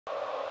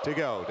to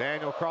go.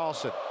 Daniel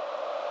Carlson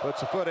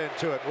puts a foot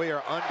into it. We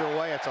are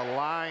underway. It's a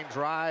line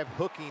drive,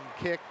 hooking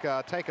kick,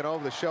 taken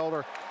over the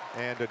shoulder,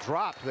 and a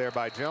drop there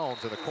by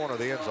Jones in the corner of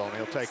the end zone.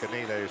 He'll take a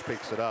knee there. He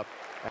picks it up.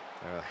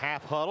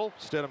 Half huddle.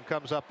 Stidham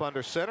comes up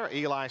under center.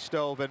 Eli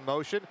Stove in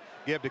motion.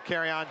 Give to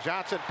Kerryon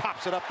Johnson.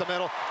 Pops it up the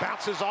middle.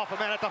 Bounces off a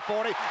man at the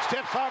 40.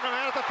 Steps on the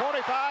man at the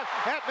 45.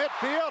 At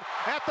midfield.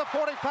 At the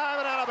 45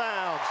 and out of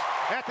bounds.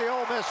 At the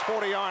Ole Miss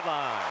 40-yard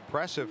line.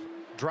 Impressive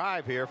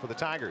drive here for the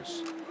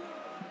Tigers.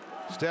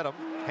 Stidham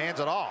hands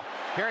it off.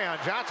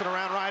 Kerryon Johnson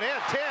around right in.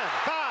 10,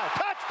 5.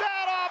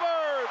 Touchdown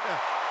Auburn!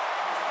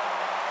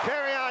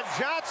 Kerryon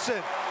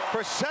Johnson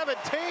for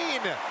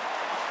 17.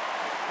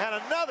 And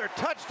another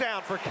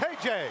touchdown for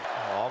KJ.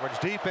 Auburn's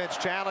defense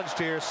challenged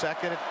here.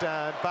 2nd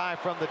and 5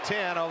 from the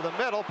 10. Over the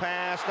middle.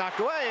 Pass knocked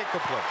away.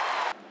 Incomplete.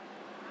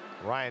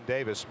 Ryan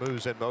Davis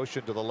moves in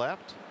motion to the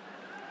left.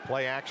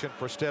 Play action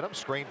for Stidham.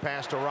 Screen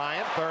pass to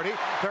Ryan. 30,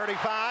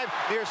 35.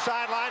 Near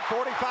sideline.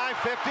 45,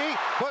 50.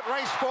 Foot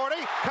race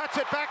 40. Cuts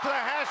it back to the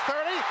hash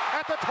 30.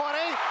 At the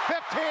 20.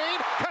 15.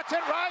 Cuts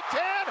it right.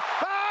 10.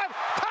 5.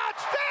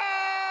 Touchdown!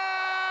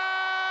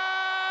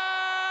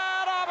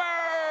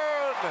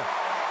 Auburn!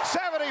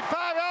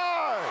 75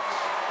 yards.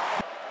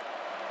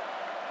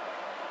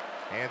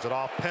 Hands it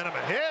off.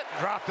 Penniman hit.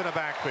 Dropped in the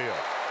backfield.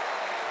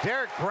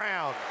 Derek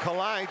Brown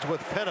collides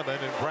with Penniman,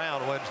 and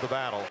Brown wins the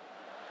battle.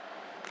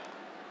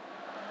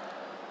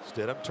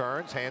 Stidham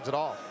turns, hands it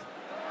off.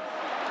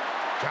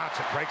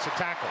 Johnson breaks a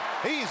tackle.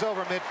 He's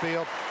over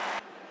midfield.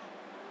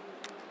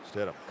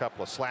 Stidham, a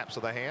couple of slaps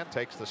of the hand,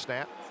 takes the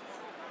snap.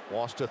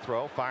 Wants to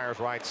throw,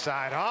 fires right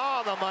side.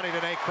 Oh, the money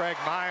to Nate Craig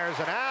Myers,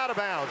 and out of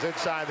bounds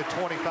inside the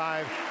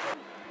 25.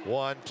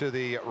 One to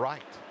the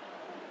right.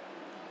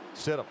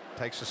 Stidham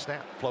takes the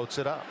snap, floats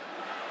it up.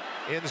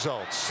 End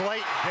zone.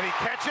 Slayton, did he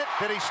catch it?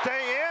 Did he stay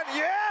in?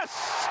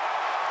 Yes!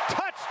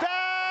 Touchdown,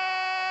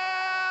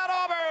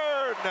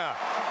 Auburn!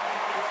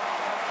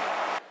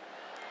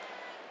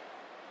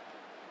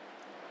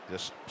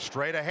 Just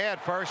straight ahead,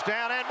 first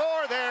down and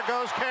more. There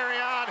goes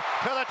Kerryon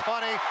to the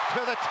 20,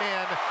 to the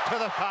 10, to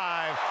the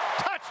 5.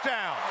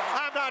 Touchdown!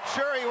 I'm not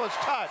sure he was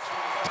touched.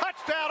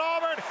 Touchdown,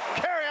 Auburn!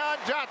 Kerryon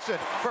Johnson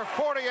for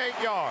 48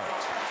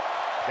 yards.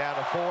 Down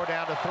to 4,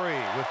 down to 3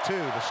 with 2.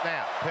 The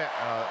snap.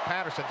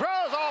 Patterson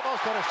throws,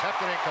 almost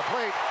intercepted,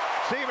 incomplete.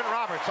 Stephen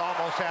Roberts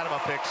almost had him a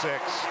pick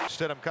 6.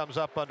 Stidham comes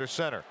up under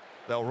center.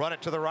 They'll run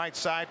it to the right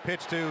side.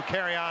 Pitch to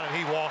Kerryon, and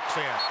he walks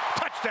in.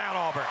 Touchdown,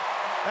 Auburn.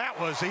 That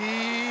was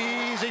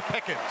easy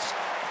pickings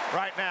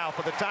right now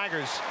for the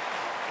Tigers.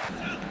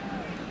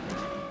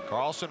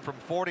 Carlson from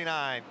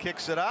 49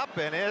 kicks it up,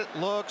 and it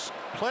looks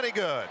plenty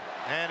good,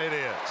 and it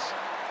is.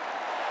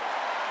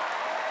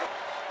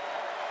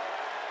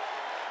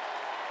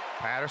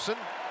 Patterson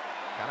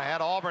kind of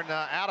had Auburn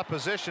out of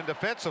position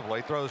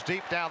defensively. Throws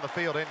deep down the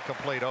field,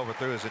 incomplete,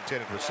 overthrew his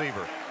intended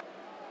receiver.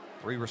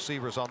 3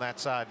 receivers on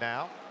that side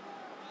now.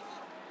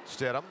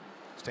 Stidham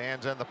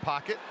stands in the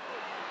pocket.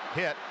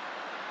 Hit.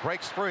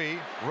 Breaks free,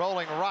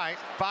 rolling right,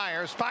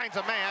 fires, finds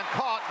a man,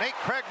 caught. Nate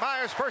Craig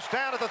Myers, first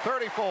down at the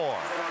 34.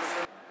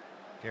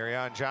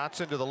 Kerryon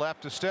Johnson to the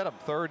left of Stidham,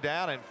 3rd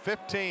down and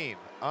 15.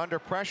 Under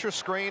pressure,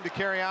 screen to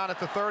Kerryon at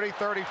the 30,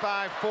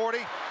 35, 40.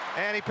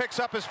 And he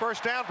picks up his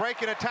first down,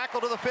 breaking a tackle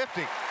to the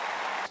 50.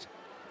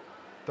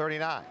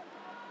 39.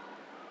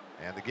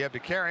 And the give to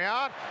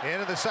Kerryon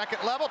into the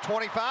 2nd level,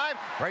 25.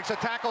 Breaks a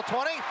tackle,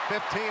 20,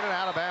 15, and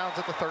out of bounds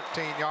at the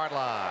 13-yard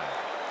line.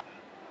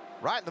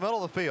 Right in the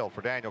middle of the field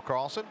for Daniel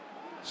Carlson.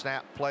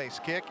 Snap, place,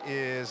 kick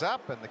is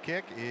up, and the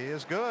kick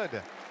is good.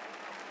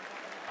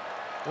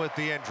 With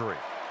the injury.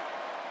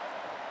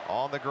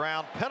 On the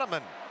ground,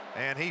 Penniman,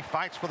 and he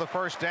fights for the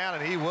first down,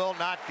 and he will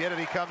not get it.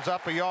 He comes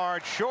up a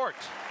yard short.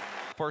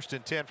 1st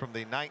and 10 from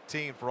the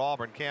 19 for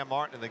Auburn. Cam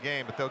Martin in the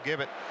game, but they'll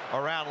give it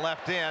around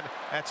left end.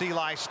 That's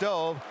Eli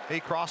Stove. He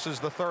crosses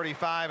the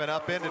 35 and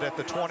upended at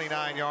the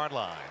 29-yard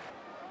line.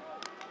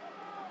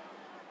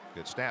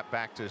 Good snap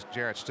back to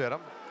Jarrett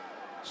Stidham.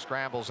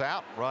 Scrambles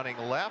out, running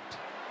left.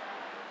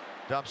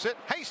 Dumps it.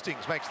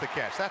 Hastings makes the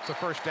catch. That's the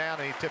first down,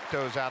 and he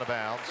tiptoes out of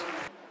bounds.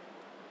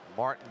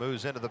 Martin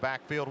moves into the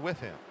backfield with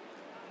him.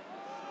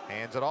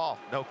 Hands it off.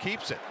 No,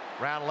 keeps it.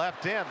 Round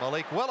left in.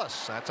 Malik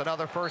Willis. That's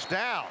another first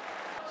down.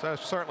 So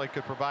certainly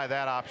could provide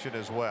that option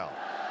as well.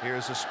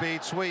 Here's a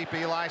speed sweep.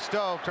 Eli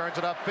Stove turns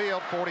it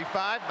upfield.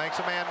 45. Makes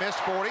a man miss.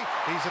 40.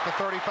 He's at the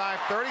 35,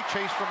 30.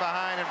 Chased from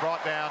behind and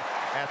brought down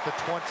at the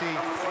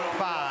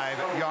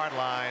 25-yard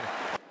line.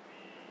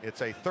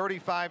 It's a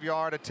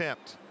 35-yard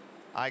attempt.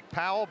 Ike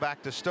Powell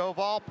back to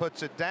Stovall,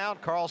 puts it down.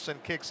 Carlson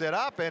kicks it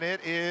up, and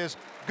it is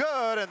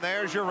good, and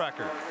there's your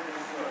record.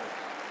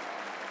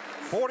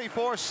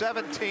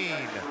 44-17,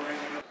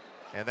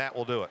 and that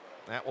will do it.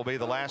 That will be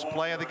the last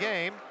play of the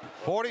game.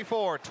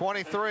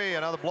 44-23,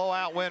 another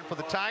blowout win for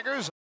the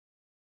Tigers.